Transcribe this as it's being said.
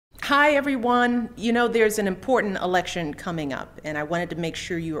Hi, everyone. You know, there's an important election coming up, and I wanted to make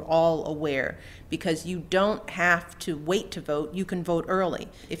sure you're all aware because you don't have to wait to vote. You can vote early.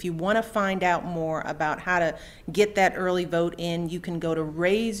 If you want to find out more about how to get that early vote in, you can go to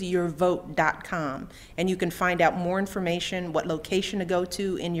RaiseYourVotedotcom, and you can find out more information, what location to go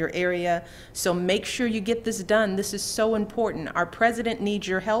to in your area. So make sure you get this done. This is so important. Our president needs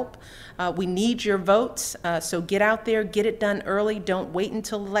your help. We need your votes. So get out there, get it done early. Don't wait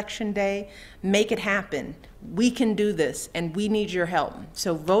until Election Day. Make it happen. We can do this, and we need your help.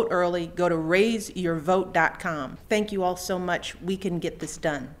 So vote early. Go to RaiseYourVote.com. Thank you all so much. We can get this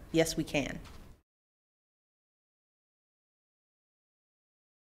done. Yes, we can.